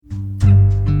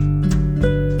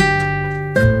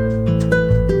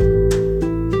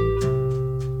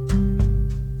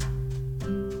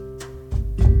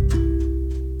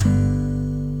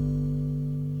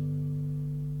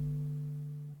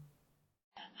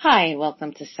Hi,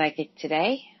 welcome to Psychic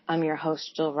Today. I'm your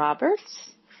host, Jill Roberts.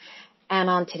 And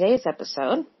on today's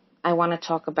episode, I want to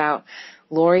talk about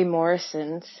Lori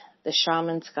Morrison's The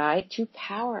Shaman's Guide to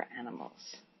Power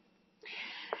Animals.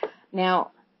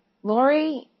 Now,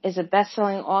 Lori is a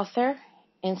best-selling author,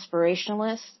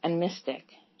 inspirationalist, and mystic.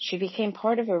 She became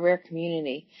part of a rare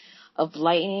community of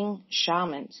lightning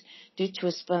shamans due to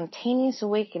a spontaneous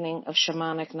awakening of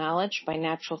shamanic knowledge by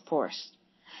natural force.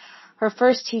 Her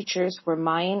first teachers were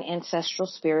Mayan ancestral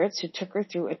spirits who took her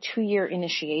through a 2-year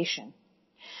initiation.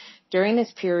 During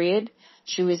this period,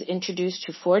 she was introduced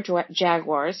to 4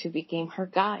 jaguars who became her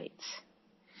guides.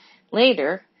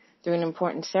 Later, through an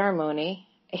important ceremony,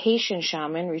 a Haitian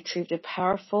shaman retrieved a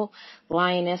powerful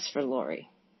lioness for Lori.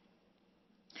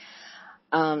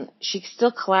 She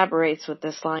still collaborates with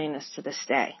this lioness to this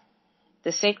day.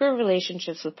 The sacred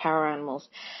relationships with power animals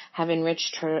have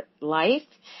enriched her life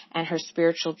and her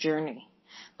spiritual journey.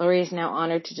 Lori is now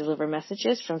honored to deliver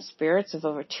messages from spirits of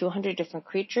over 200 different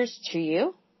creatures to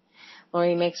you.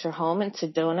 Lori makes her home in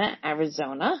Sedona,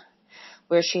 Arizona,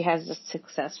 where she has a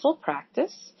successful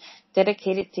practice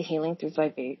dedicated to healing through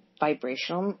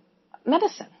vibrational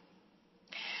medicine.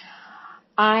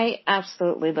 I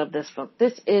absolutely love this book.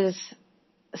 This is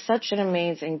such an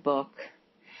amazing book.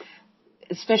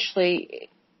 Especially,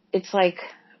 it's like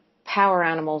Power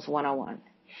Animals 101.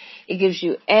 It gives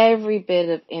you every bit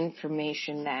of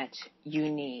information that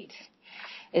you need,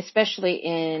 especially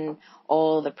in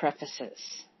all the prefaces.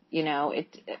 You know,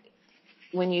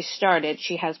 when you start it,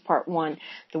 she has part 1,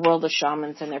 the world of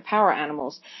shamans and their power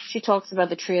animals. She talks about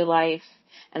the tree of life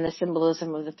and the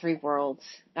symbolism of the 3 worlds.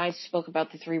 I spoke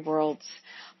about the 3 worlds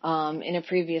in a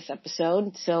previous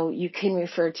episode, so you can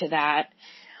refer to that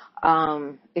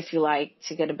if you like,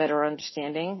 to get a better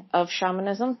understanding of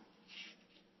shamanism.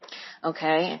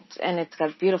 Okay, and it's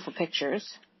got beautiful pictures.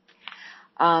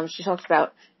 She talks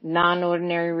about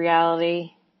non-ordinary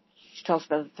reality. She talks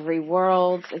about the 3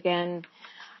 worlds again,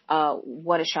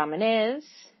 what a shaman is,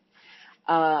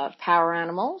 power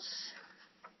animals,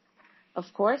 of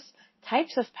course,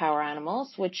 types of power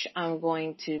animals, which I'm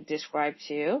going to describe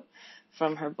to you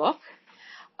from her book,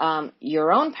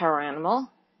 your own power animal,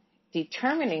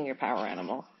 determining your power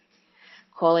animal,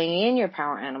 calling in your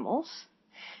power animals,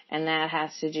 and that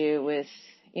has to do with,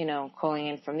 calling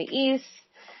in from the east,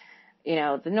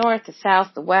 the north, the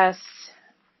south, the west,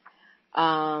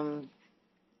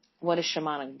 what a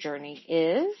shamanic journey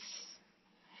is,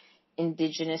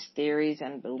 indigenous theories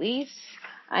and beliefs,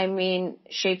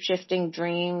 shape-shifting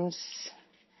dreams,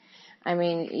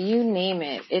 you name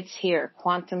it, it's here,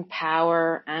 quantum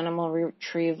power, animal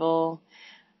retrieval,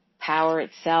 power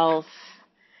itself,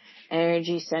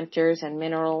 energy centers and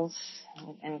minerals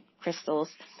and crystals,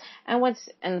 and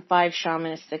the 5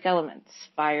 shamanistic elements,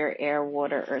 fire, air,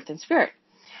 water, earth, and spirit.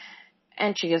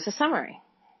 And she gives a summary.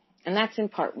 And that's in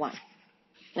part 1.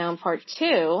 Now in part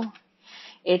 2,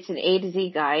 it's an A to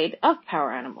Z guide of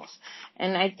power animals.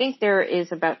 And I think there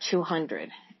is about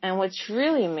 200. And what's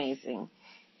really amazing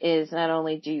is not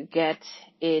only do you get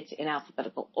it in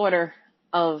alphabetical order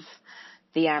of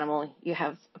the animal, you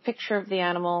have a picture of the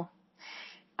animal,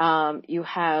 you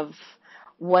have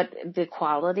what the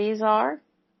qualities are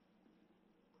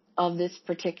of this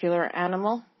particular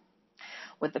animal,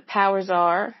 what the powers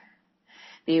are,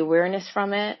 the awareness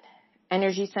from it,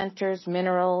 energy centers,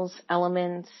 minerals,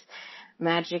 elements,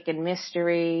 magic and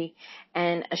mystery,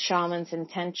 and a shaman's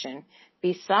intention,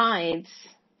 besides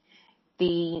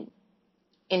the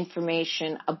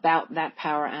information about that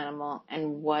power animal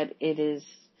and what it is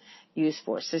used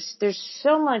for. So there's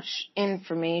so much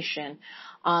information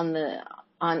on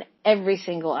every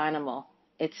single animal.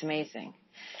 It's amazing.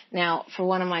 Now, for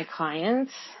one of my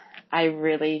clients, and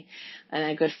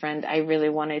a good friend, I really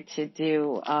wanted to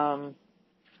do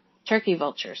turkey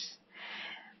vultures,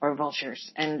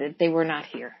 and they were not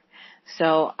here.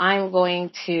 So I'm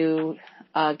going to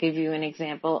give you an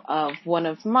example of one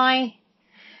of my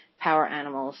power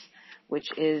animals, which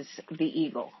is the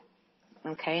eagle.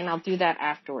 Okay, and I'll do that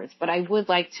afterwards. But I would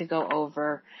like to go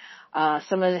over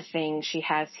some of the things she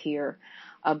has here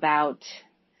about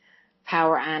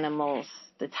power animals,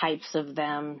 the types of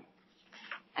them,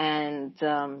 and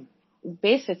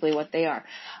basically what they are.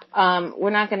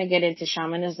 We're not going to get into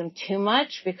shamanism too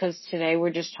much because today we're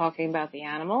just talking about the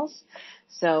animals.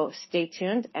 So stay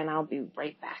tuned and I'll be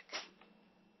right back.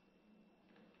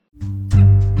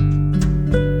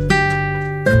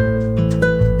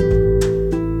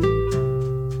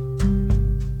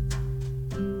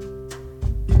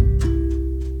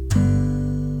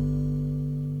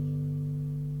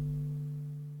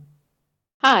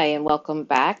 Hi, and welcome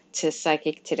back to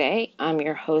Psychic Today. I'm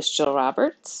your host, Jill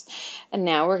Roberts, and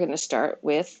now we're going to start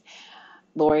with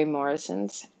Lori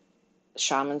Morrison's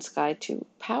Shaman's Guide to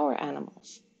Power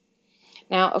Animals.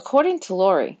 Now, according to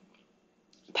Lori,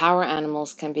 power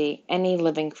animals can be any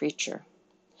living creature.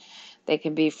 They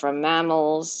can be from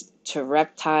mammals to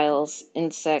reptiles,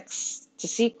 insects to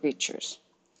sea creatures.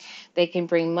 They can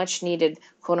bring much needed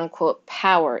quote-unquote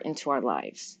power into our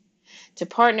lives. To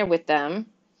partner with them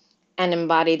and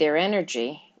embody their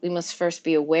energy, we must first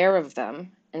be aware of them,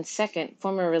 and second,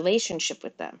 form a relationship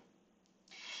with them.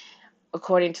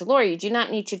 According to Lori, you do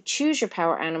not need to choose your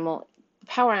power animal. The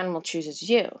power animal chooses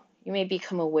you. You may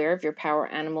become aware of your power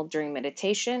animal during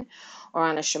meditation or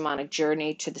on a shamanic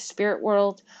journey to the spirit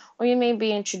world, or you may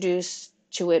be introduced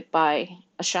to it by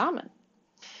a shaman.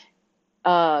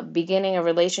 Beginning a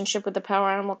relationship with the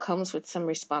power animal comes with some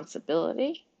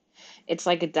responsibility. It's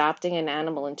like adopting an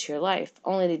animal into your life.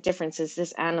 Only the difference is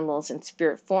this animal is in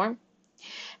spirit form,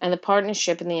 and the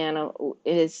partnership in the animal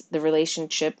is the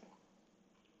relationship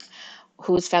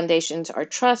whose foundations are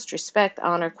trust, respect,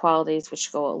 honor, qualities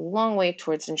which go a long way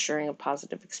towards ensuring a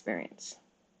positive experience.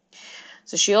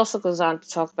 So she also goes on to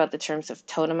talk about the terms of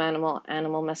totem animal,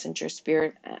 animal messenger,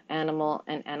 spirit animal,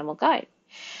 and animal guide.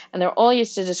 And they're all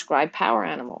used to describe power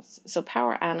animals. So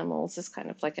power animals is kind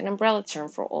of like an umbrella term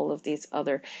for all of these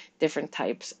other different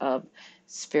types of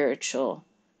spiritual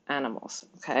animals,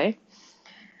 okay?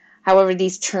 However,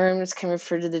 these terms can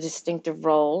refer to the distinctive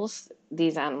roles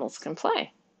these animals can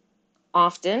play.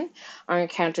 Often, our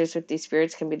encounters with these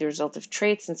spirits can be the result of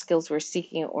traits and skills we're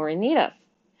seeking or in need of.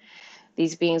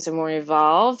 These beings are more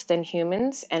evolved than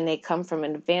humans, and they come from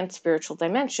an advanced spiritual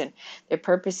dimension. Their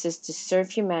purpose is to serve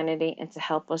humanity and to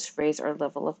help us raise our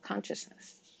level of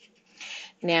consciousness.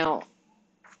 Now,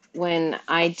 when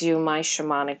I do my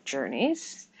shamanic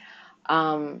journeys,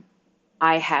 I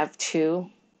have two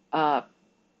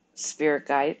spirit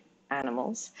guide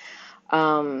animals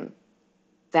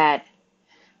that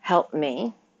help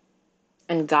me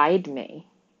and guide me.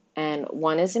 And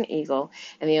one is an eagle,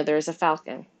 and the other is a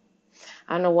falcon.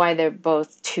 I don't know why they're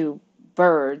both two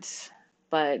birds,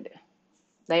 but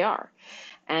they are.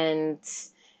 And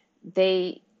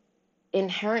they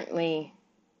inherently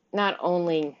not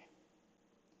only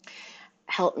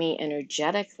help me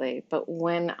energetically, but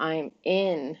when I'm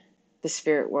in the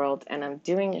spirit world and I'm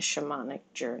doing a shamanic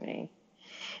journey,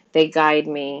 they guide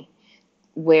me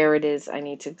where it is I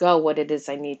need to go, what it is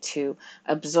I need to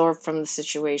absorb from the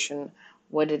situation,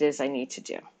 what it is I need to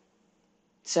do.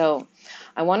 So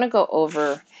I want to go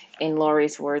over, in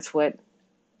Lori's words, what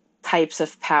types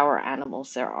of power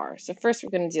animals there are. So first we're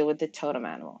going to deal with the totem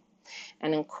animal.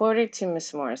 And according to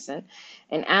Miss Morrison,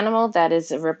 an animal that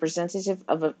is a representative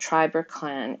of a tribe or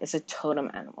clan is a totem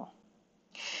animal.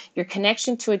 Your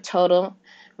connection to a totem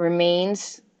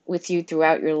remains with you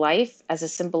throughout your life as a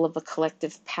symbol of a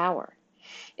collective power.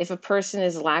 If a person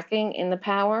is lacking in the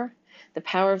power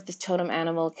of the totem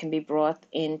animal can be brought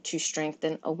in to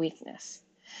strengthen a weakness.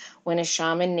 When a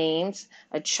shaman names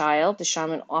a child, the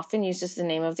shaman often uses the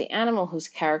name of the animal whose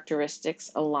characteristics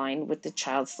align with the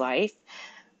child's life,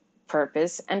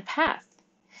 purpose, and path.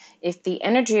 If the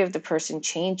energy of the person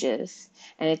changes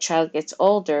and a child gets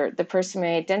older, the person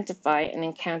may identify and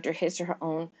encounter his or her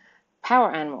own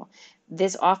power animal.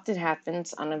 This often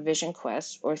happens on a vision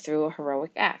quest or through a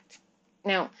heroic act.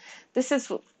 Now, this is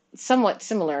somewhat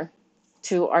similar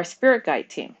to our spirit guide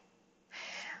team.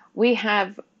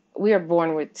 We are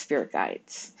born with spirit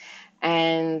guides,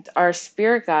 and our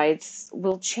spirit guides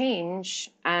will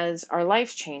change as our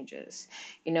life changes.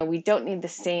 You know, we don't need the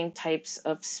same types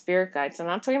of spirit guides. I'm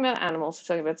not talking about animals, I'm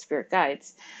talking about spirit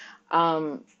guides.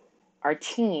 Our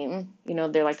team, you know,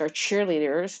 they're like our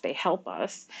cheerleaders, they help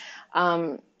us.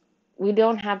 We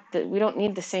don't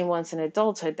need the same ones in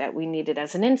adulthood that we needed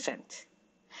as an infant.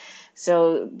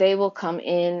 So they will come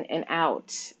in and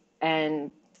out,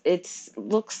 and it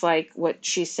looks like what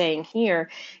she's saying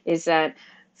here is that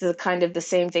the kind of the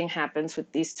same thing happens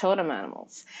with these totem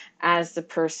animals. As the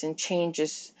person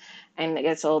changes and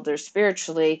gets older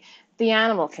spiritually, the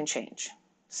animal can change.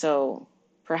 So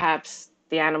perhaps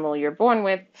the animal you're born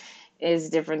with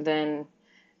is different than,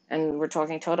 and we're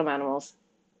talking totem animals,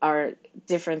 are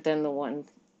different than the ones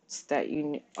that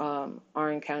you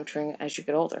are encountering as you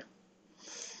get older.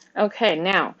 Okay,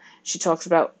 now she talks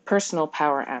about personal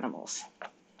power animals.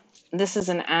 This is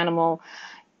an animal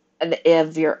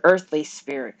of your earthly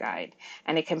spirit guide,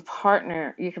 and you can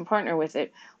partner with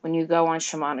it when you go on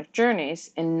shamanic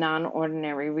journeys in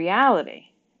non-ordinary reality.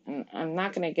 And I'm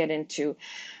not going to get into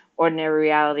ordinary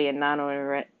reality and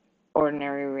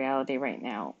non-ordinary reality right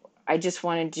now. I just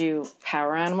want to do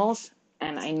power animals,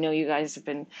 and I know you guys have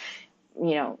been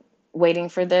waiting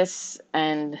for this,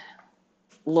 and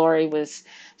Lori was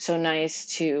so nice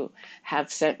to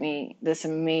have sent me this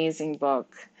amazing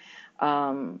book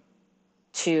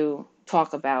to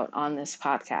talk about on this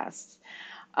podcast.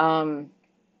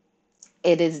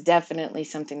 It is definitely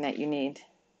something that you need,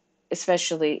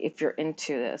 especially if you're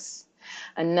into this.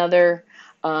 Another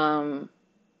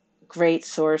great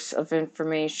source of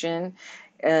information,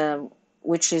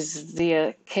 which is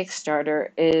via Kickstarter,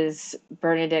 is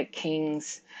Bernadette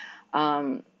King's,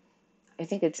 I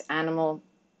think it's Animal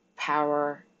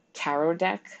Power Tarot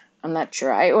deck. I'm not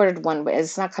sure. I ordered one, but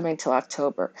it's not coming till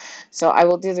October. So I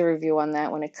will do the review on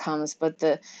that when it comes. But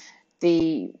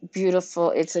the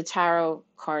beautiful, it's a tarot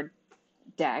card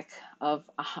deck of,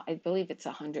 I believe it's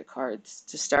 100 cards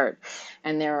to start.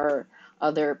 And there are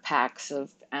other packs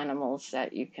of animals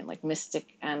that you can, like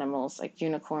mystic animals, like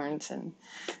unicorns and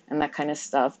that kind of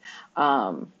stuff.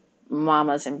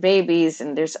 Mamas and babies.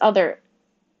 And there's other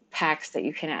packs that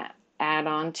you can add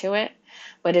on to it.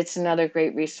 But it's another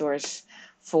great resource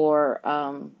for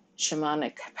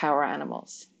shamanic power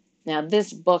animals. Now,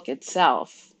 this book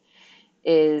itself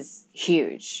is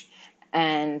huge.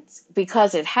 And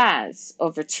because it has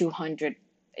over 200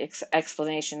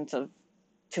 explanations of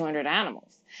 200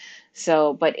 animals.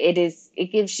 So, but it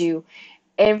gives you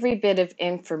every bit of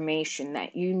information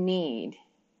that you need,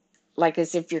 like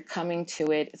as if you're coming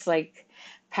to it. It's like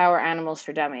Power Animals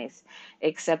for Dummies,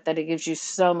 except that it gives you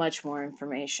so much more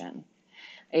information.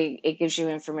 It gives you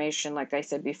information, like I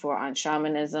said before, on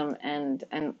shamanism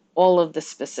and all of the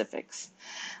specifics.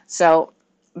 So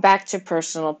back to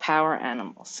personal power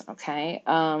animals, okay?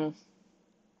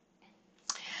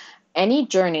 Any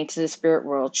journey to the spirit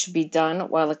world should be done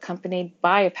while accompanied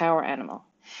by a power animal.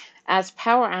 As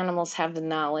power animals have the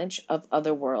knowledge of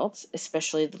other worlds,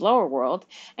 especially the lower world,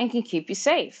 and can keep you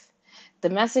safe. The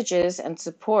messages and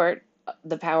support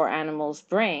the power animals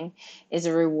bring is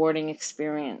a rewarding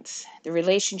experience. The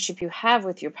relationship you have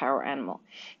with your power animal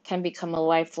can become a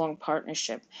lifelong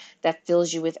partnership that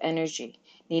fills you with energy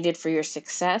needed for your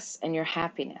success and your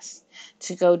happiness.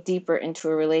 To go deeper into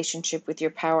a relationship with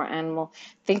your power animal,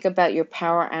 think about your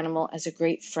power animal as a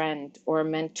great friend or a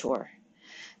mentor.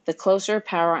 The closer a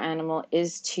power animal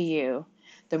is to you,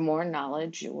 the more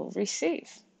knowledge you will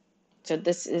receive. So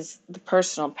this is the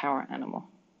personal power animal.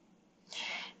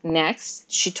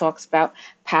 Next, she talks about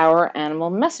power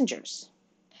animal messengers.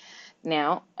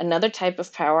 Now, another type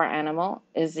of power animal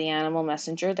is the animal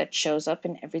messenger that shows up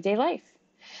in everyday life,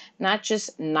 not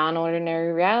just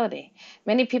non-ordinary reality.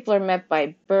 Many people are met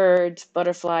by birds,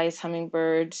 butterflies,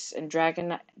 hummingbirds, and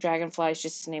dragonflies,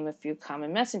 just to name a few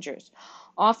common messengers.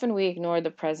 Often we ignore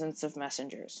the presence of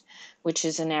messengers, which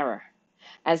is an error,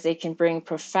 as they can bring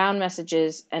profound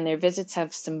messages and their visits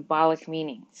have symbolic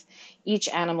meanings. Each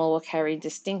animal will carry a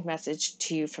distinct message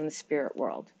to you from the spirit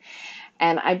world.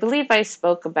 And I believe I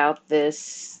spoke about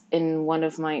this in one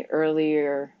of my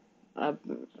earlier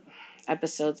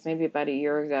episodes, maybe about a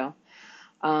year ago,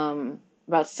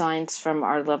 about signs from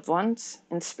our loved ones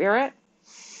in spirit.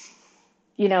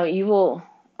 A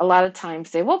lot of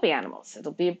times they will be animals.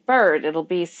 It'll be a bird. It'll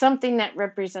be something that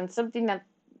represents the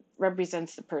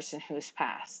person who's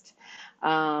passed.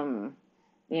 For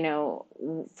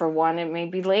one, it may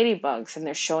be ladybugs, and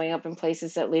they're showing up in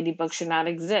places that ladybugs should not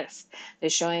exist.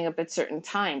 They're showing up at certain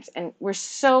times, and we're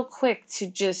so quick to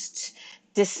just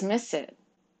dismiss it.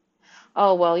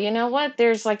 Oh, well, you know what?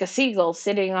 There's like a seagull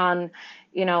sitting on,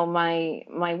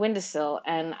 my windowsill,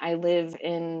 and I live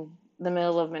in the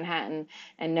middle of Manhattan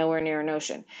and nowhere near an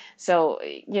ocean. So,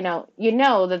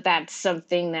 that that's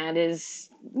something that is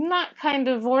not kind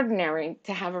of ordinary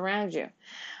to have around you.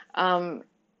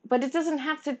 But it doesn't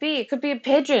have to be. It could be a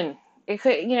pigeon. It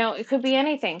could be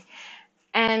anything.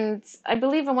 And I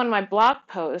believe in one of my blog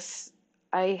posts,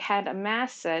 I had a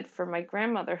mass said for my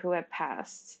grandmother who had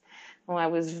passed, who I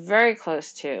was very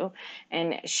close to,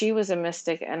 and she was a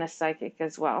mystic and a psychic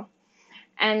as well.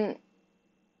 And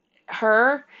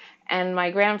her and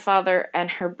my grandfather and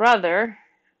her brother,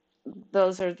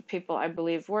 those are the people I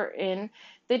believe were in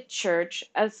the church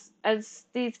as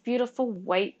these beautiful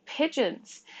white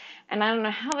pigeons. And I don't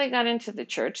know how they got into the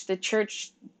church. The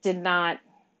church did not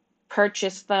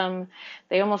purchase them.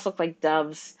 They almost look like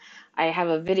doves. I have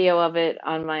a video of it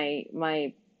on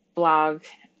my blog,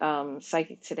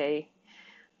 Psychic Today.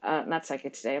 Not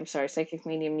Psychic Today, I'm sorry,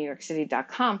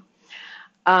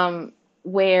 psychicmediumnewyorkcity.com,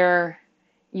 where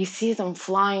you see them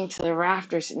flying to the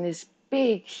rafters in this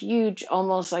big, huge,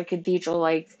 almost like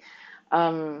cathedral-like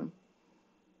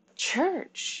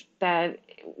church that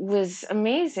was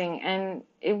amazing. And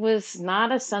it was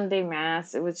not a Sunday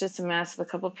mass. It was just a mass with a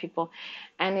couple of people.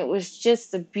 And it was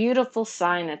just a beautiful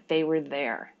sign that they were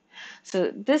there.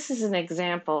 So this is an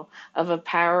example of a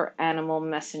power animal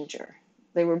messenger.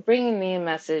 They were bringing me a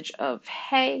message of,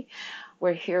 hey,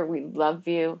 we're here, we love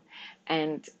you,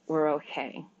 and we're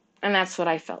okay. And that's what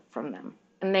I felt from them.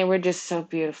 And they were just so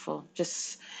beautiful.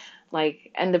 Just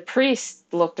like, and the priest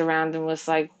looked around and was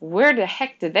like, where the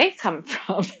heck did they come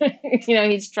from?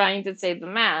 He's trying to say the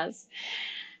mass.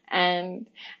 And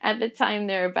at the time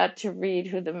they're about to read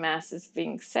who the mass is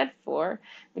being said for,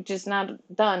 which is not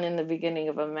done in the beginning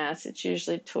of a mass. It's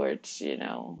usually towards,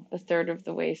 a third of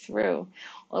the way through.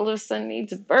 All of a sudden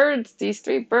these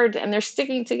three birds, and they're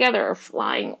sticking together, are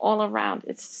flying all around.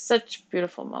 It's such a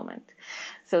beautiful moment.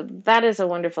 So that is a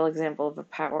wonderful example of a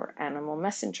power animal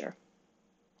messenger.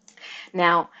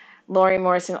 Now, Lori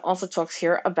Morrison also talks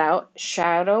here about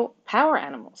shadow power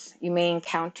animals. You may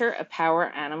encounter a power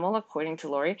animal, according to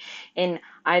Lori, in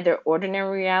either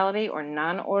ordinary reality or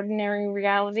non-ordinary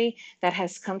reality that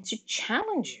has come to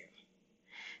challenge you.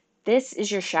 This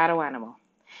is your shadow animal.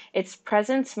 Its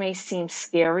presence may seem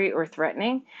scary or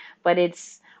threatening, but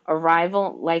its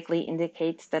arrival likely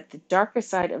indicates that the darker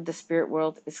side of the spirit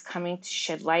world is coming to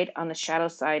shed light on the shadow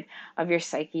side of your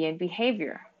psyche and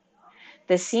behavior.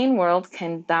 The seen world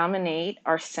can dominate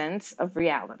our sense of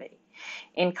reality.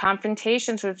 In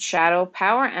confrontations with shadow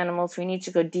power animals, we need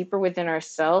to go deeper within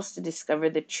ourselves to discover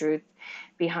the truth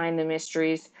behind the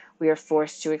mysteries we are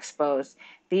forced to expose.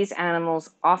 These animals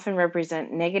often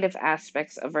represent negative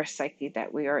aspects of our psyche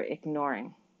that we are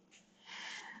ignoring.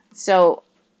 So,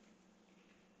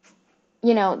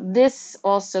 this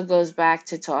also goes back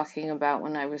to talking about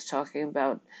when I was talking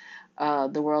about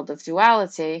the world of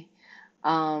duality,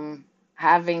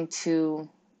 having to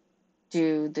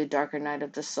do the darker night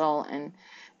of the soul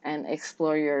and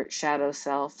explore your shadow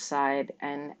self side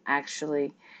and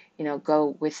actually,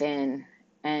 go within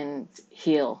and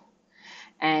heal.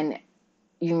 And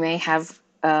you may have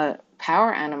a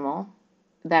power animal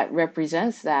that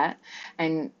represents that,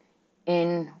 and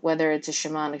in whether it's a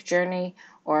shamanic journey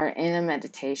or in a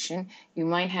meditation, you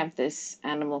might have this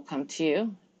animal come to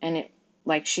you, and it,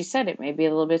 like she said, it may be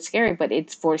a little bit scary, but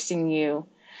it's forcing you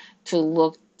to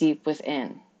look deep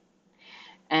within.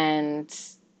 And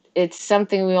it's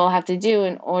something we all have to do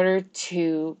in order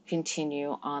to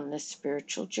continue on this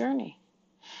spiritual journey.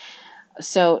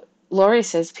 So Lori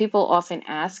says people often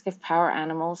ask if power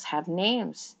animals have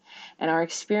names, and our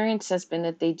experience has been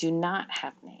that they do not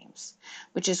have names,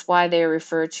 which is why they are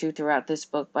referred to throughout this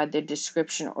book by their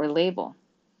description or label.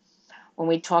 When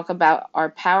we talk about our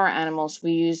power animals,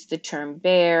 we use the term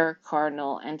bear,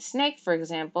 cardinal, and snake, for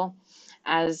example,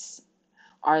 as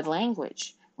our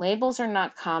language. Labels are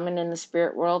not common in the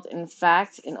spirit world. In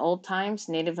fact, in old times,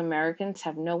 Native Americans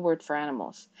have no word for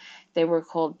animals. They were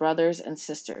called brothers and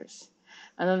sisters.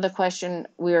 Another question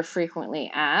we are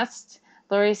frequently asked,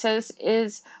 Lori says,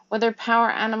 is whether power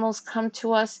animals come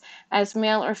to us as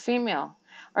male or female.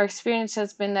 Our experience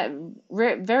has been that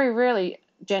very rarely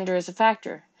gender is a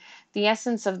factor. The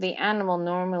essence of the animal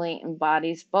normally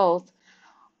embodies both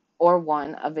or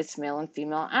one of its male and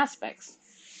female aspects.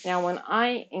 Now, when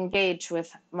I engage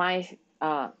with my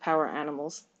power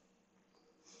animals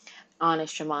on a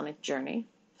shamanic journey,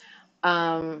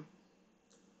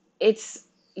 it's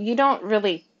you don't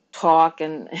really talk,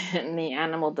 and the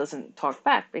animal doesn't talk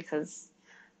back because,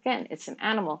 again, it's an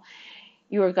animal.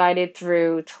 You are guided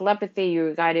through telepathy. You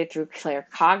are guided through clear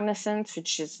cognizance,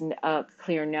 which is a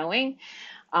clear knowing.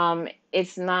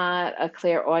 It's not a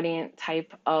clairaudient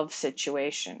type of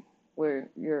situation where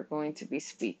you're going to be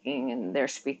speaking and they're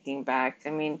speaking back. I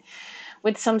mean,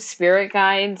 with some spirit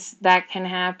guides that can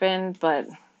happen, but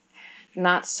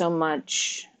not so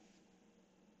much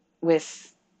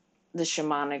with the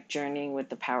shamanic journey with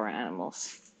the power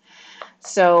animals.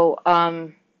 So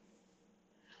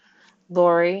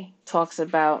Lori talks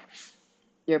about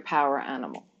your power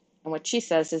animal. And what she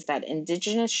says is that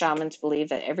indigenous shamans believe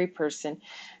that every person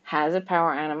has a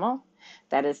power animal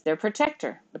that is their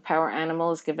protector. The power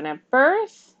animal is given at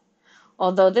birth.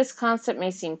 Although this concept may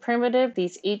seem primitive,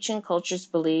 these ancient cultures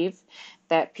believe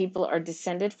that people are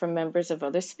descended from members of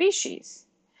other species,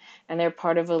 and they're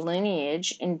part of a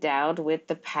lineage endowed with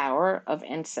the power of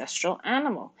ancestral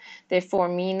animal. Therefore,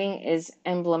 meaning is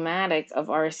emblematic of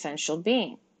our essential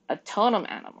being, a totem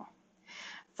animal.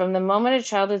 From the moment a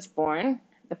child is born,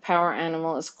 the power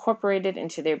animal is incorporated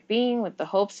into their being with the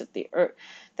hopes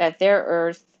that their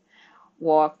earth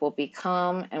walk will be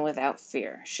calm and without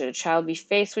fear. Should a child be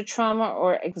faced with trauma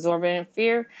or exorbitant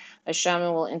fear, a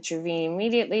shaman will intervene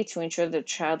immediately to ensure the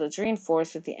child is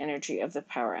reinforced with the energy of the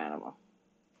power animal.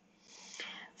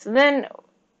 So then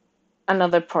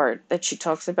another part that she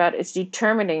talks about is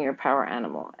determining your power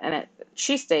animal. And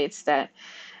she states that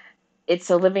It's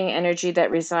a living energy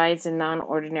that resides in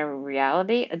non-ordinary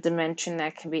reality, a dimension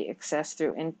that can be accessed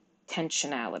through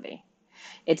intentionality.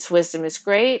 Its wisdom is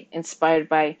great, inspired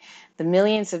by the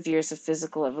millions of years of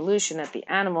physical evolution that the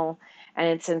animal and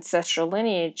its ancestral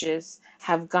lineages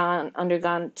have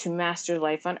undergone to master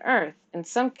life on Earth. In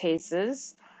some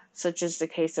cases, such as the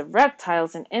case of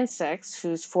reptiles and insects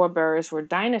whose forebears were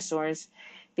dinosaurs,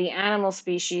 the animal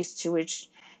species to which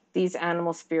these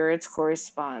animal spirits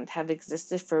correspond have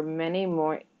existed for many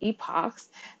more epochs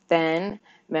than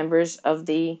members of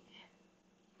the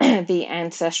the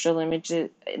ancestral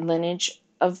lineage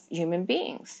of human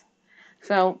beings.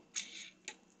 So,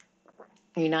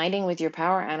 uniting with your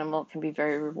power animal can be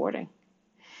very rewarding.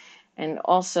 And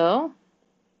also,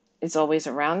 it's always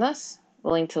around us,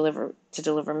 willing to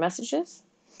deliver messages.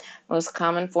 Most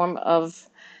common form of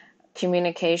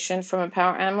communication from a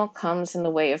power animal comes in the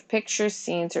way of pictures,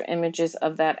 scenes, or images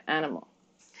of that animal.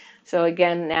 So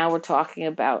again, now we're talking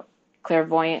about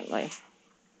clairvoyantly.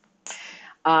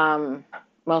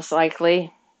 Most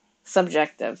likely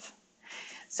subjective.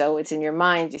 So it's in your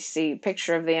mind, you see a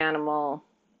picture of the animal,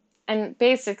 and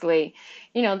basically,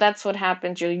 that's what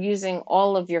happens. You're using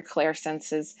all of your clair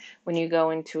senses when you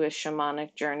go into a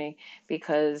shamanic journey,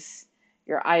 because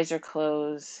your eyes are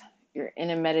closed, you're in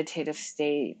a meditative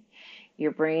state,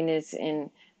 your brain is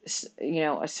in,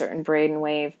 a certain brain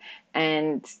wave,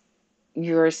 and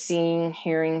you're seeing,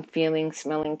 hearing, feeling,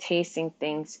 smelling, tasting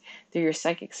things through your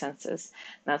psychic senses,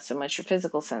 not so much your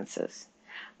physical senses.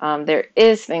 There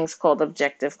is things called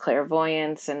objective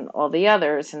clairvoyance and all the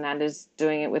others, and that is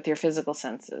doing it with your physical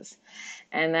senses.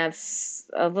 And that's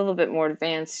a little bit more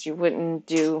advanced. You wouldn't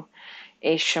do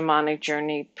a shamanic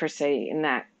journey per se in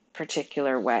that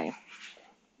particular way.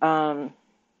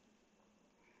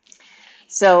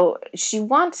 So she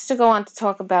wants to go on to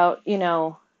talk about,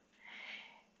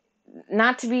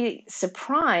 not to be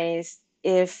surprised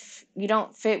if you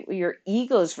don't fit your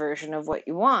ego's version of what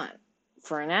you want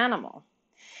for an animal.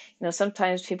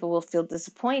 Sometimes people will feel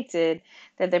disappointed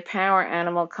that their power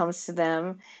animal comes to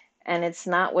them and it's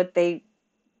not what they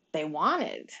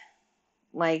wanted.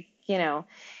 Like,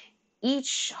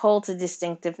 each holds a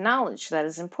distinctive knowledge that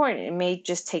is important. It may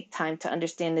just take time to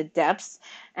understand the depths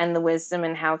and the wisdom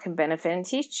and how it can benefit and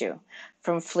teach you.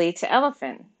 From flea to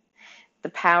elephant, the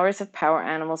powers of power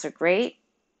animals are great.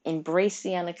 Embrace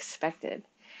the unexpected.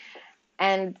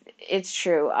 And it's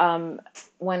true.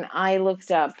 When I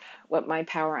looked up what my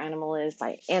power animal is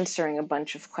by answering a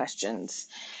bunch of questions,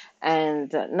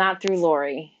 and not through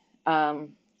Lori,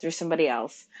 through somebody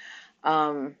else,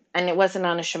 and it wasn't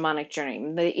on a shamanic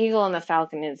journey. The eagle and the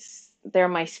falcon they're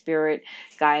my spirit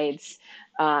guides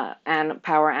and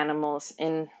power animals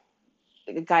in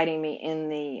guiding me in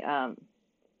the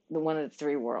one of the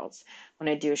three worlds when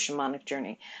I do a shamanic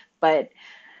journey. But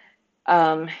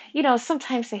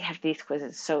sometimes they have these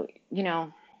quizzes. So,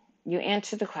 you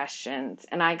answer the questions,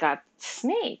 and I got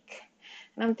snake.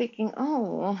 And I'm thinking,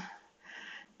 oh,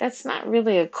 that's not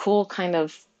really a cool kind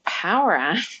of power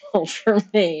animal for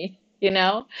me,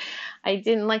 I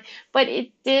didn't like, but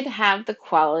it did have the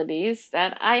qualities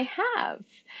that I have,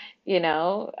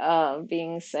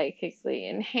 being psychically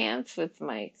enhanced with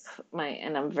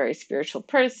and I'm a very spiritual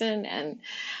person, and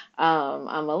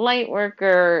I'm a light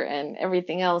worker and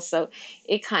everything else. So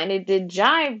it kind of did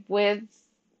jive with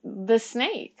the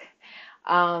snake.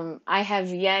 I have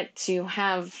yet to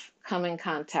have come in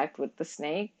contact with the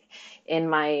snake in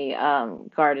my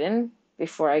garden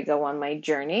before I go on my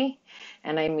journey.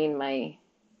 And I mean my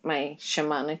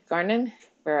shamanic garden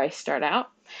where I start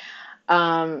out.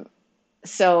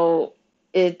 So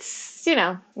it's,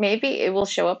 maybe it will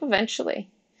show up eventually.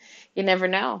 You never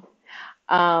know.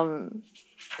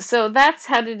 So that's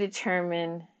how to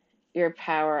determine your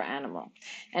power animal.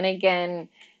 And again,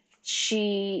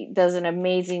 she does an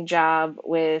amazing job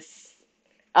with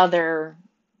other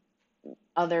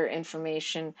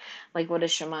information, like what a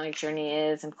shamanic journey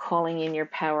is, and calling in your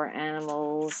power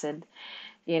animals, and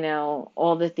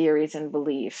all the theories and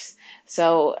beliefs.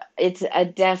 So it's a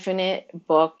definite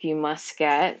book you must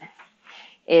get.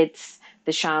 It's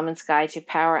The Shaman's Guide to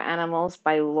Power Animals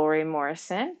by Lori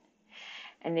Morrison.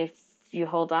 And if you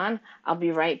hold on, I'll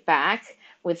be right back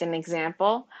with an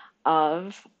example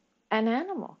of an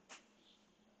animal.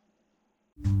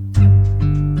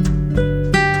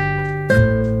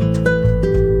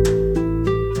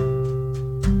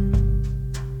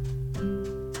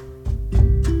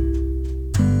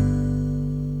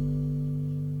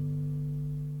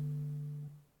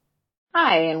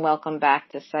 Hi, and welcome back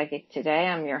to Psychic Today.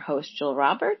 I'm your host, Jill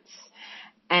Roberts.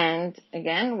 And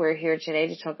again, we're here today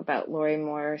to talk about Lori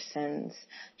Morrison's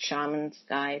Shaman's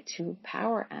Guide to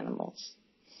Power Animals.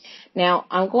 Now,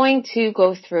 I'm going to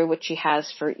go through what she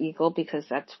has for eagle because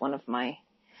that's one of my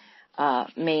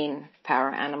main power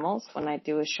animals when I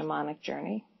do a shamanic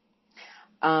journey.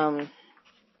 The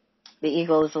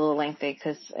eagle is a little lengthy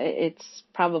because it's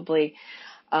probably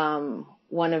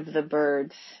one of the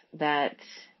birds that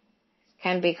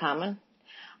can be common.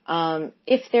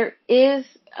 If there is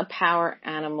a power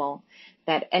animal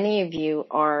that any of you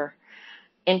are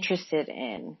interested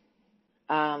in,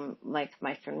 like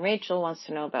my friend Rachel wants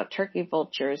to know about turkey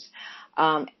vultures,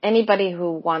 anybody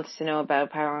who wants to know about a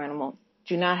power animal,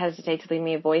 do not hesitate to leave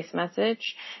me a voice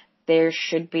message. There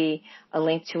should be a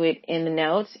link to it in the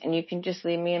notes, and you can just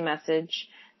leave me a message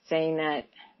saying that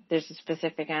there's a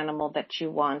specific animal that you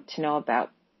want to know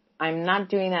about. I'm not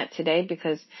doing that today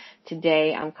because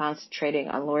today I'm concentrating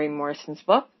on Lori Morrison's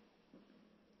book,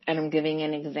 and I'm giving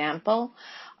an example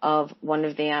of one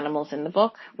of the animals in the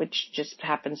book, which just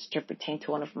happens to pertain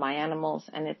to one of my animals,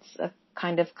 and it's a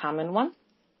kind of common one,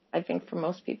 I think, for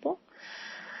most people.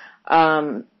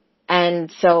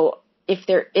 And so if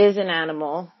there is an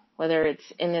animal, whether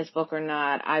it's in this book or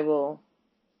not, I will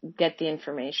get the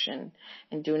information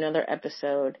and do another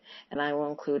episode, and I will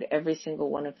include every single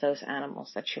one of those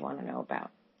animals that you want to know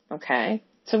about. Okay?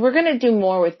 So we're going to do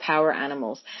more with power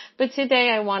animals, but today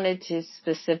I wanted to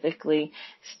specifically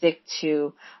stick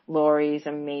to Lori's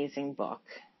amazing book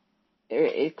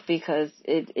because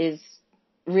it is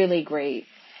really great,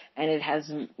 and it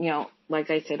has, like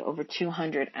I said, over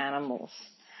 200 animals,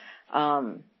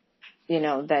 and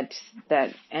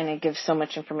it gives so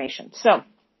much information. So,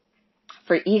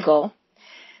 for eagle,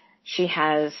 she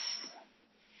has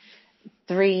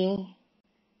 3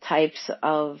 types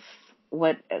of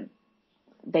what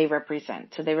they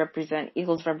represent. So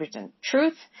eagles represent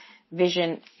truth,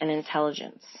 vision, and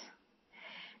intelligence.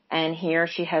 And here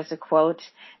she has a quote,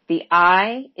 "The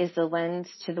eye is the lens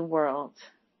to the world.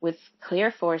 With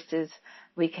clear forces,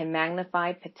 we can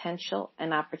magnify potential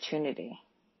and opportunity."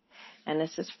 And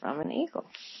this is from an eagle,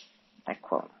 that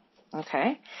quote.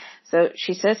 Okay, so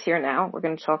she says here now,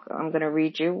 I'm going to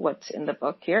read you what's in the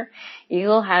book here.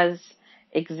 Eagle has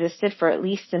existed for at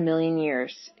least 1 million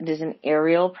years. It is an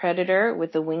aerial predator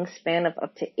with a wingspan of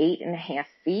up to 8.5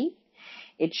 feet.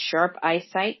 Its sharp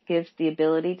eyesight gives the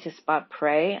ability to spot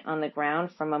prey on the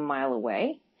ground from a mile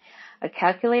away. A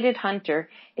calculated hunter,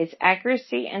 its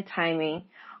accuracy and timing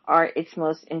are its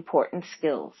most important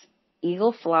skills.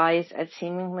 Eagle flies at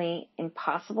seemingly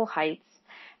impossible heights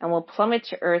and will plummet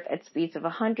to earth at speeds of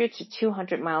 100 to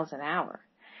 200 miles an hour.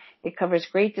 It covers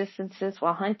great distances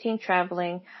while hunting,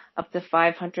 traveling up to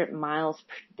 500 miles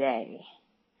per day.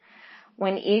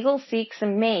 When eagle seeks a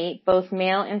mate, both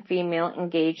male and female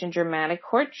engage in dramatic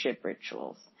courtship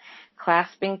rituals,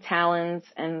 clasping talons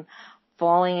and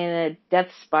falling in a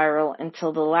death spiral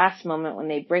until the last moment when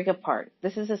they break apart.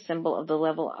 This is a symbol of the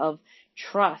level of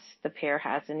trust the pair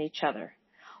has in each other.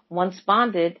 Once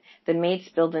bonded, the mates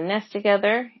build a nest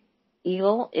together.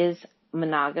 Eagle is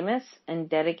monogamous and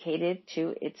dedicated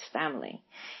to its family.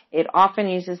 It often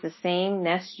uses the same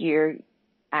nest year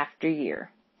after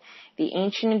year. The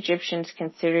ancient Egyptians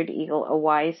considered eagle a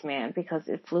wise man because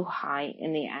it flew high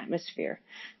in the atmosphere,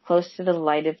 close to the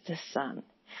light of the sun.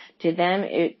 To them,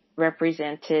 it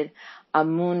represented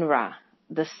Amun-Ra,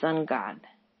 the sun god,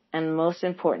 and the most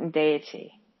important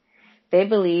deity. They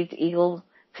believed eagle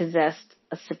possessed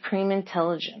a supreme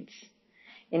intelligence.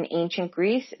 In ancient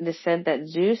Greece, it is said that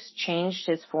Zeus changed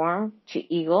his form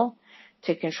to eagle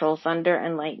to control thunder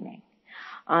and lightning.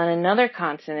 On another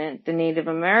continent, the Native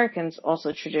Americans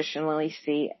also traditionally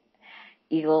see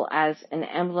eagle as an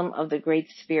emblem of the Great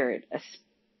Spirit,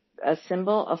 a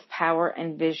symbol of power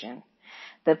and vision.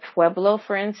 The Pueblo,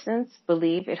 for instance,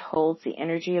 believe it holds the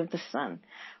energy of the sun,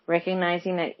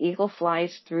 recognizing that eagle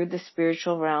flies through the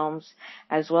spiritual realms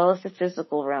as well as the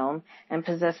physical realm and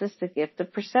possesses the gift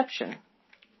of perception.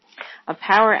 A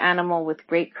power animal with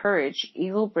great courage,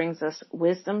 eagle brings us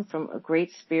wisdom from a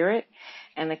great spirit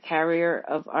and the carrier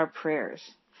of our prayers.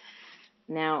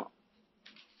 Now,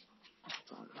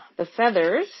 the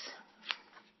feathers,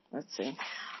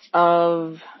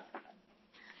 of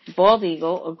bald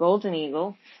eagle or golden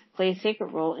eagle play a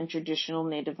sacred role in traditional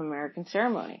Native American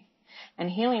ceremony and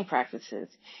healing practices.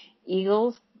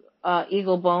 Eagle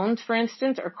bones, for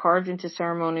instance, are carved into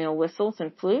ceremonial whistles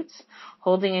and flutes.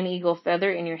 Holding an eagle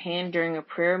feather in your hand during a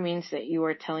prayer means that you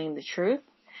are telling the truth.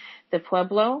 The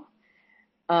Pueblo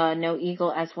know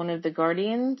eagle as one of the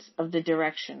guardians of the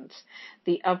directions,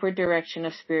 the upper direction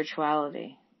of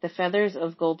spirituality. The feathers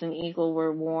of golden eagle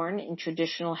were worn in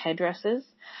traditional headdresses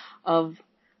of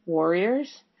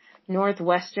warriors.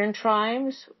 Northwestern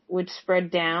tribes would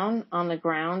spread down on the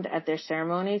ground at their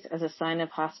ceremonies as a sign of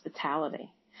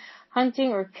hospitality.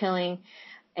 Hunting or killing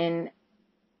an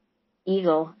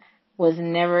eagle was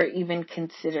never even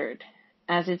considered,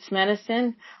 as its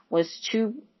medicine was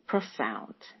too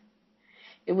profound.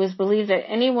 It was believed that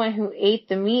anyone who ate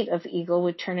the meat of eagle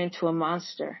would turn into a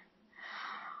monster.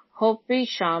 Hopi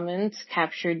shamans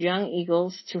captured young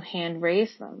eagles to hand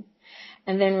raise them,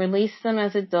 and then released them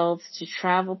as adults to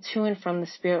travel to and from the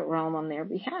spirit realm on their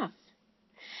behalf.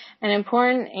 An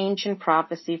important ancient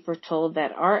prophecy foretold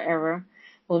that our era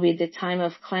will be the time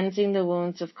of cleansing the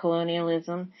wounds of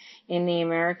colonialism in the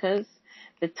Americas,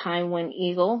 the time when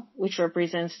eagle, which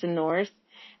represents the North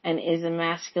and is a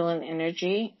masculine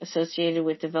energy associated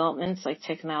with developments like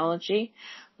technology,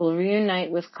 will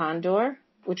reunite with condor,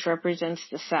 which represents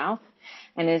the South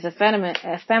and is a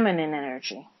feminine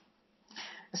energy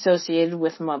associated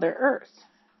with Mother Earth.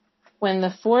 When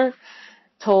the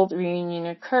foretold reunion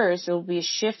occurs, there will be a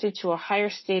shift into a higher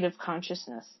state of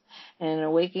consciousness and an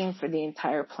awakening for the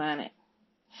entire planet.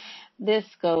 This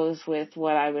goes with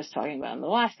what I was talking about in the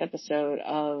last episode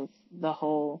of the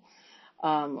whole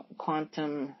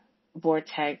quantum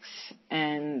vortex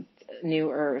and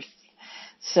New Earth.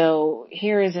 So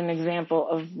here is an example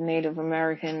of Native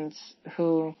Americans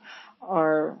who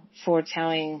are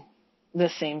foretelling the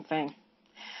same thing.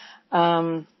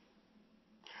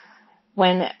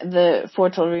 When the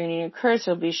foretold reunion occurs,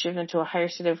 there will be a shift into a higher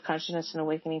state of consciousness and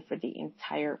awakening for the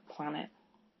entire planet.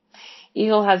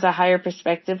 Eagle has a higher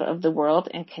perspective of the world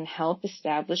and can help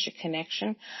establish a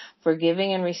connection for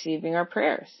giving and receiving our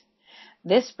prayers.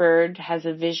 This bird has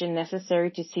a vision necessary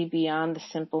to see beyond the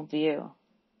simple view.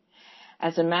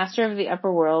 As a master of the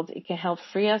upper world, it can help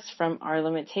free us from our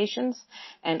limitations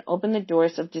and open the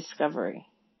doors of discovery.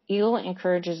 Eagle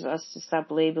encourages us to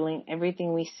stop labeling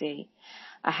everything we see,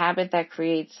 a habit that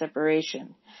creates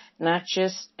separation, not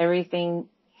just everything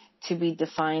to be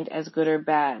defined as good or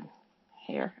bad.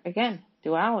 Here, again,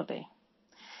 duality.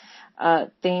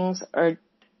 Things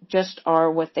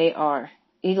are what they are.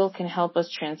 Eagle can help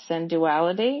us transcend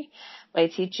duality by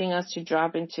teaching us to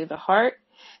drop into the heart.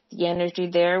 The energy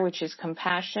there, which is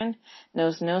compassion,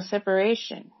 knows no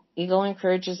separation. Eagle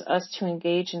encourages us to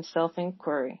engage in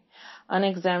self-inquiry.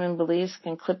 Unexamined beliefs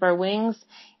can clip our wings,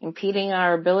 impeding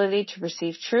our ability to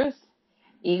perceive truth.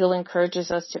 Eagle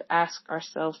encourages us to ask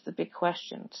ourselves the big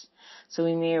questions, so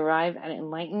we may arrive at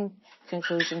enlightened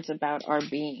conclusions about our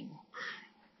being.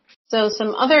 So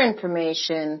some other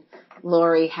information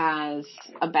Lori has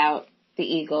about the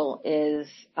eagle is,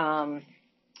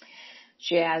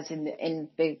 she has in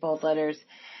big bold letters,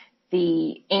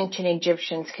 the ancient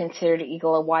Egyptians considered the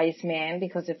eagle a wise man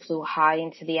because it flew high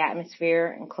into the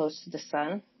atmosphere and close to the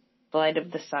sun, the light of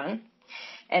the sun.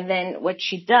 And then what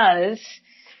she does,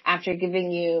 after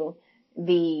giving you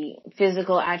the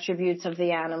physical attributes of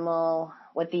the animal,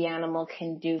 what the animal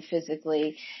can do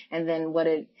physically, and then what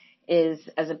it is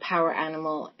as a power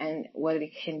animal and what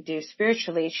it can do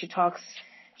spiritually,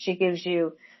 she gives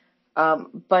you a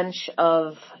bunch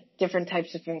of different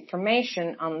types of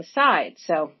information on the side.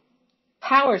 So,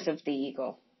 powers of the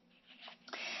eagle.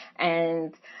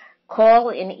 And call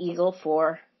in eagle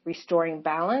for restoring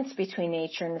balance between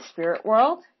nature and the spirit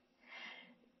world.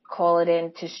 Call it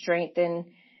in to strengthen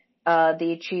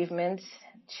the achievements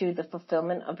to the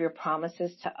fulfillment of your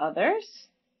promises to others.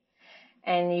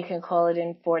 And you can call it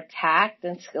in for tact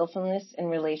and skillfulness in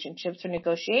relationships or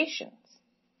negotiations.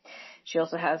 She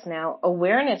also has now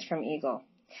awareness from eagle.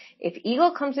 If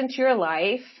eagle comes into your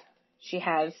life, she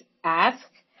has ask,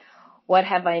 what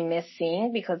have I missed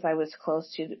seeing because I was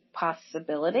close to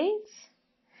possibilities?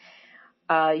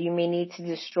 You may need to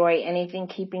destroy anything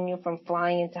keeping you from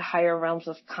flying into higher realms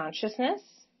of consciousness.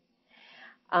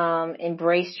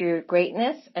 Embrace your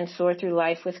greatness and soar through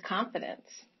life with confidence.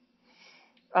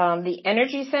 The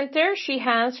energy center she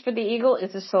has for the eagle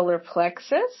is the solar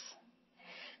plexus.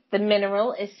 The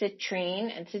mineral is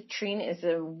citrine, and citrine is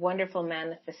a wonderful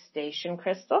manifestation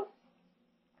crystal.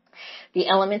 The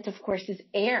element, of course, is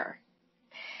air.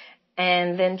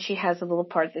 And then she has a little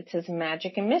part that says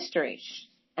magic and mystery.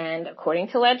 And according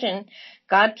to legend,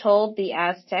 God told the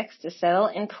Aztecs to settle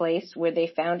in place where they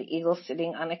found eagle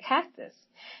sitting on a cactus.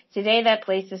 Today that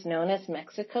place is known as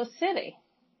Mexico City.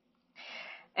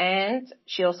 And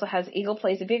she also has eagle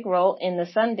plays a big role in the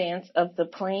sun dance of the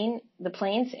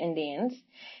Plains Indians.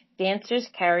 Dancers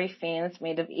carry fans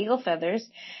made of eagle feathers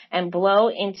and blow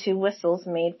into whistles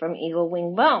made from eagle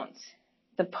wing bones.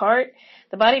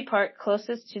 The body part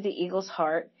closest to the eagle's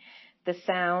heart, the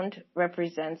sound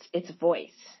represents its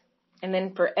voice. And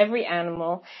then for every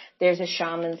animal, there's a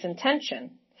shaman's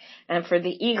intention. And for the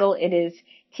eagle, it is,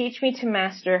 teach me to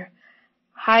master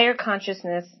higher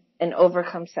consciousness and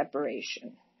overcome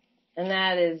separation. And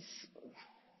that is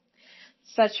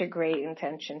such a great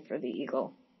intention for the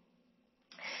eagle.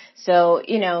 So,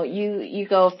 you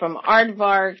go from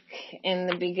aardvark in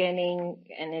the beginning,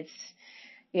 and it's,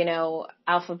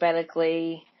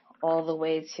 alphabetically all the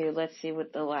way to, let's see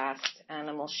what the last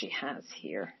animal she has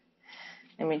here.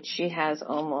 I mean, she has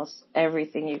almost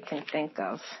everything you can think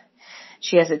of.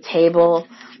 She has a table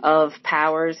of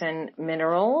powers and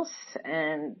minerals,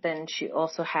 and then she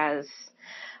also has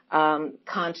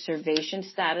conservation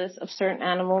status of certain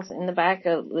animals in the back,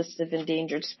 a list of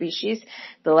endangered species.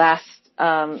 The last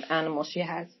animal she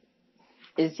has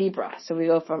is zebra. So we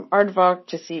go from aardvark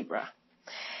to zebra.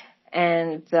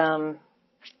 And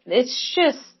it's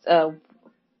just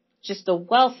a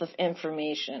wealth of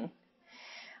information.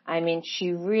 I mean,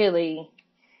 she really,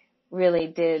 really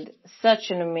did such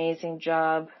an amazing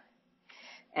job.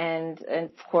 And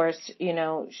of course, in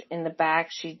the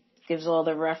back, she gives all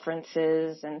the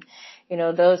references, and,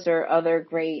 those are other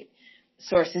great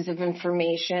sources of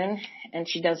information. And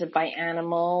she does it by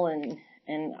animal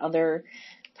and other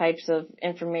types of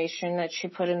information that she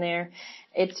put in there.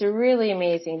 It's a really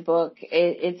amazing book.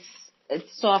 It's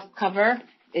soft cover.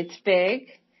 It's big,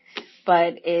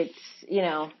 but it's,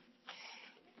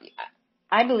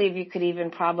 I believe you could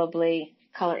even probably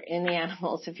color in the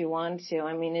animals if you want to.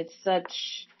 I mean, it's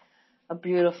such a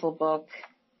beautiful book.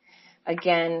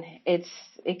 Again, it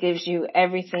gives you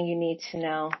everything you need to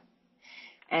know,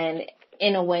 and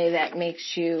in a way that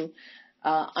makes you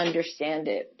understand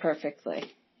it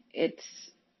perfectly. It's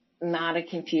not a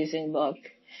confusing book.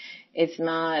 It's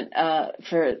not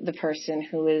for the person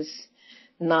who is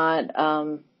not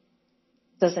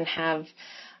doesn't have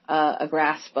a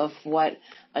grasp of what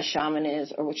a shaman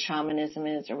is, or what shamanism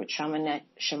is, or what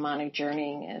shamanic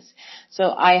journeying is.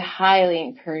 So I highly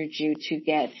encourage you to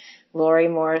get Lori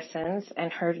Morrison's,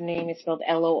 and her name is spelled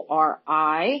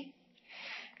Lori,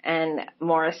 and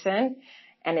Morrison,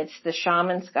 and it's The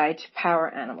Shaman's Guide to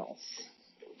Power Animals.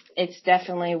 It's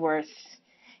definitely worth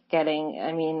getting.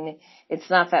 I mean, it's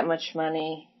not that much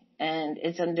money, and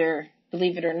it's under,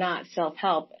 believe it or not,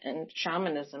 self-help and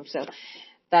shamanism. So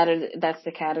that's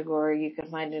the category. You can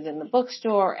find it in the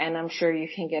bookstore, and I'm sure you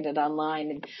can get it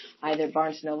online in either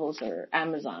Barnes & Nobles or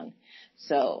Amazon.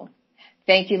 So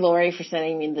thank you, Lori, for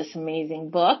sending me this amazing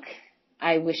book.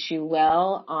 I wish you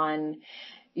well on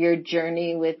your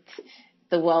journey with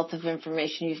the wealth of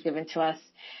information you've given to us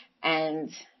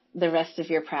and the rest of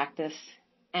your practice.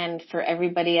 And for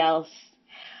everybody else,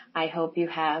 I hope you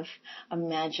have a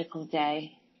magical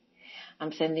day.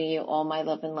 I'm sending you all my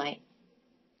love and light.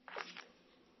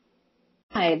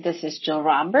 Hi, this is Jill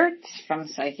Roberts from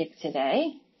Psychic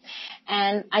Today.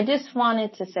 And I just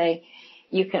wanted to say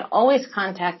you can always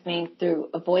contact me through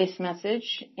a voice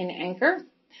message in Anchor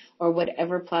or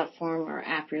whatever platform or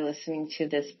app you're listening to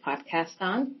this podcast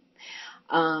on.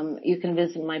 You can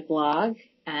visit my blog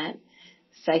at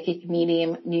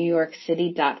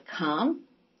psychicmediumnewyorkcity.com.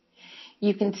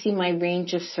 You can see my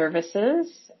range of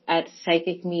services at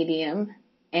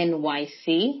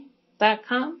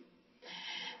psychicmediumnyc.com.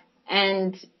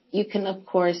 And you can, of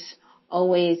course,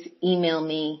 always email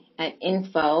me at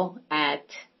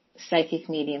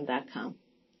info@psychicmedium.com.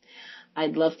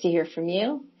 I'd love to hear from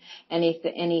you.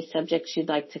 Any subjects you'd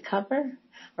like to cover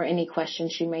or any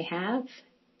questions you may have,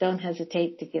 don't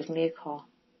hesitate to give me a call.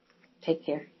 Take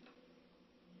care.